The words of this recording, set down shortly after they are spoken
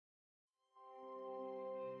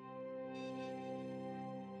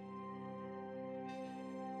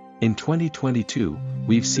In 2022,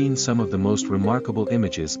 we've seen some of the most remarkable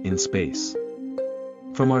images in space.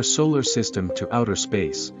 From our solar system to outer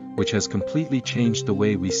space, which has completely changed the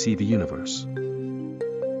way we see the universe.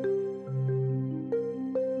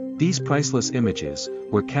 These priceless images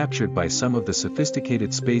were captured by some of the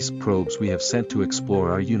sophisticated space probes we have sent to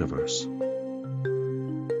explore our universe.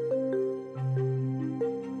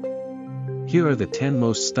 Here are the 10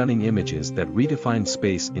 most stunning images that redefined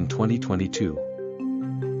space in 2022.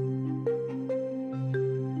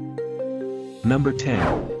 Number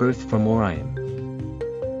 10, Earth from Orion.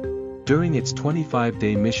 During its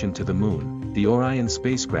 25-day mission to the Moon, the Orion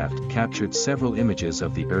spacecraft captured several images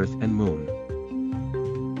of the Earth and Moon.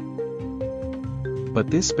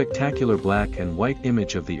 But this spectacular black and white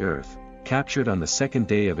image of the Earth, captured on the second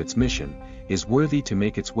day of its mission, is worthy to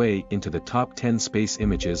make its way into the top 10 space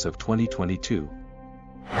images of 2022.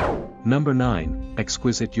 Number 9,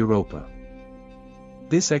 Exquisite Europa.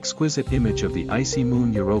 This exquisite image of the icy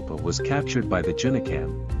moon Europa was captured by the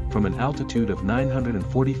Junacam, from an altitude of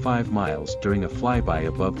 945 miles during a flyby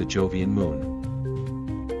above the Jovian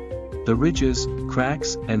moon. The ridges,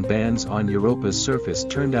 cracks, and bands on Europa's surface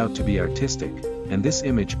turned out to be artistic, and this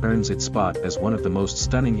image earns its spot as one of the most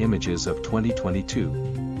stunning images of 2022.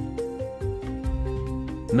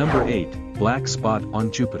 Number 8, Black Spot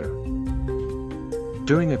on Jupiter.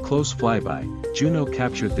 During a close flyby, Juno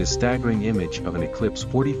captured this staggering image of an eclipse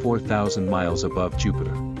 44,000 miles above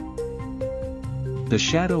Jupiter. The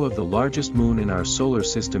shadow of the largest moon in our solar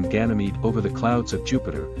system, Ganymede, over the clouds of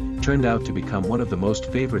Jupiter, turned out to become one of the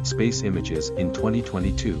most favorite space images in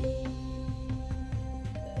 2022.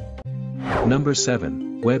 Number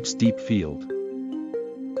 7, Webb's Deep Field.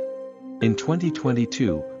 In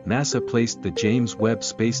 2022, NASA placed the James Webb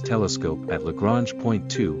Space Telescope at Lagrange Point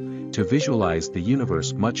 2, to visualize the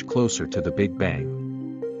universe much closer to the Big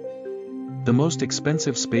Bang. The most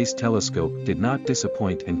expensive space telescope did not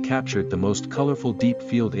disappoint and captured the most colorful deep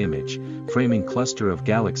field image, framing cluster of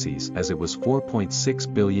galaxies as it was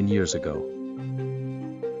 4.6 billion years ago.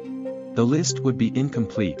 The list would be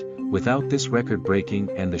incomplete without this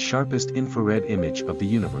record-breaking and the sharpest infrared image of the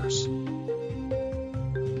universe.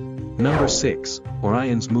 Number 6,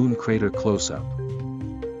 Orion's Moon Crater Close-Up.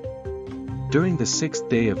 During the 6th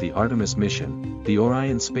day of the Artemis mission, the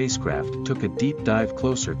Orion spacecraft took a deep dive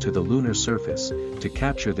closer to the lunar surface, to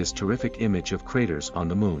capture this terrific image of craters on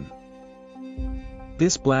the Moon.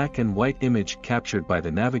 This black and white image captured by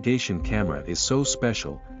the navigation camera is so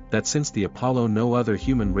special, that since the Apollo no other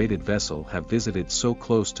human-rated vessel have visited so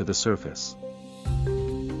close to the surface.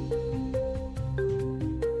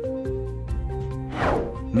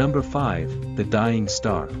 Number 5, The Dying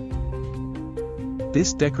Star.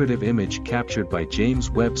 This decorative image captured by James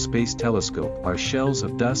Webb Space Telescope are shells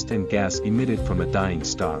of dust and gas emitted from a dying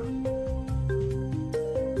star.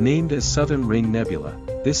 Named as Southern Ring Nebula,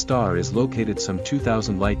 this star is located some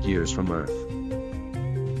 2,000 light-years from Earth.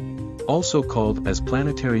 Also called as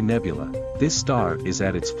Planetary Nebula, this star is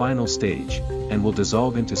at its final stage, and will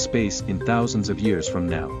dissolve into space in thousands of years from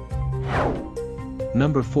now.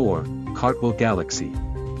 Number 4, Cartwheel Galaxy.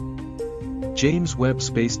 James Webb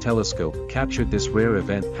Space Telescope captured this rare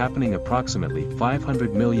event happening approximately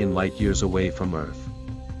 500 million light-years away from Earth.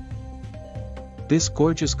 This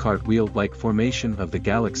gorgeous cartwheel-like formation of the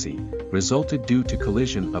galaxy resulted due to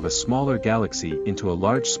collision of a smaller galaxy into a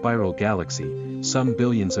large spiral galaxy, some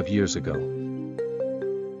billions of years ago.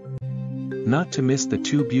 Not to miss the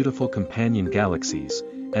two beautiful companion galaxies,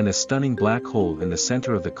 and a stunning black hole in the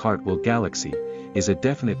center of the Cartwheel Galaxy, is a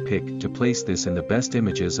definite pick to place this in the best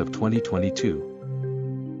images of 2022.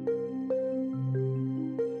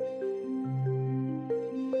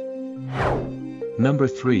 Number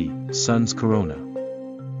 3, Sun's Corona.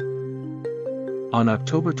 On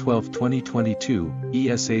October 12, 2022,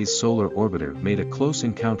 ESA's solar orbiter made a close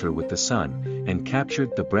encounter with the Sun, and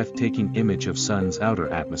captured the breathtaking image of Sun's outer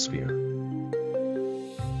atmosphere.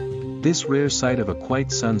 This rare sight of a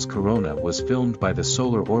quiet Sun's corona was filmed by the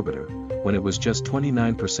solar orbiter, when it was just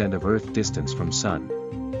 29% of Earth distance from Sun.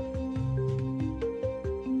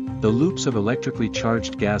 The loops of electrically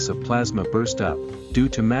charged gas of plasma burst up, due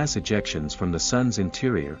to mass ejections from the Sun's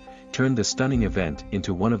interior, turned the stunning event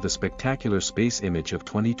into one of the spectacular space image of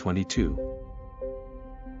 2022.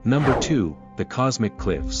 Number 2, The Cosmic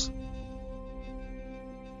Cliffs.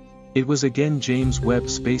 It was again James Webb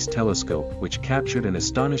Space Telescope which captured an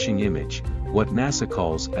astonishing image, what NASA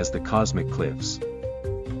calls as the Cosmic Cliffs.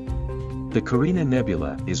 The Carina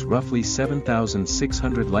Nebula is roughly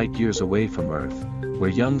 7,600 light-years away from Earth, where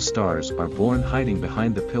young stars are born hiding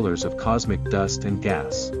behind the pillars of cosmic dust and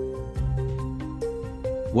gas.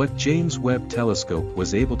 What James Webb Telescope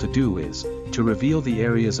was able to do is to reveal the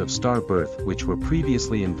areas of star birth which were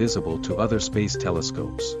previously invisible to other space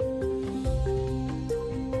telescopes.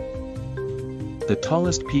 The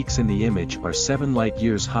tallest peaks in the image are 7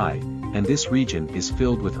 light-years high, and this region is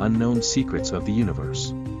filled with unknown secrets of the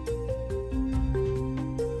universe.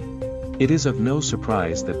 It is of no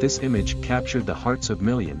surprise that this image captured the hearts of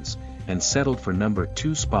millions, and settled for number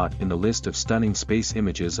 2 spot in the list of stunning space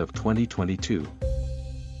images of 2022.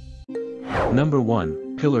 Number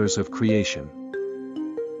 1, Pillars of Creation.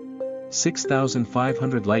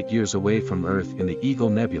 6,500 light-years away from Earth in the Eagle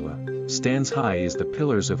Nebula, stands high is the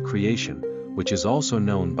Pillars of Creation, which is also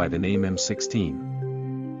known by the name M16.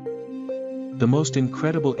 The most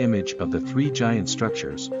incredible image of the 3 giant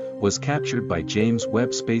structures was captured by James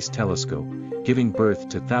Webb Space Telescope, giving birth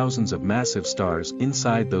to thousands of massive stars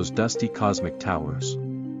inside those dusty cosmic towers.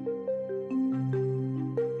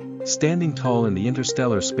 Standing tall in the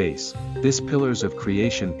interstellar space, this Pillars of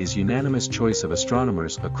Creation is unanimous choice of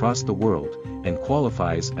astronomers across the world, and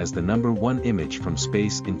qualifies as the number 1 image from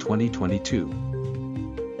space in 2022.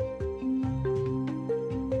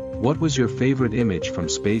 What was your favorite image from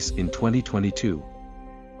space in 2022?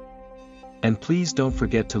 And please don't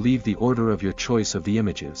forget to leave the order of your choice of the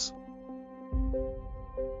images.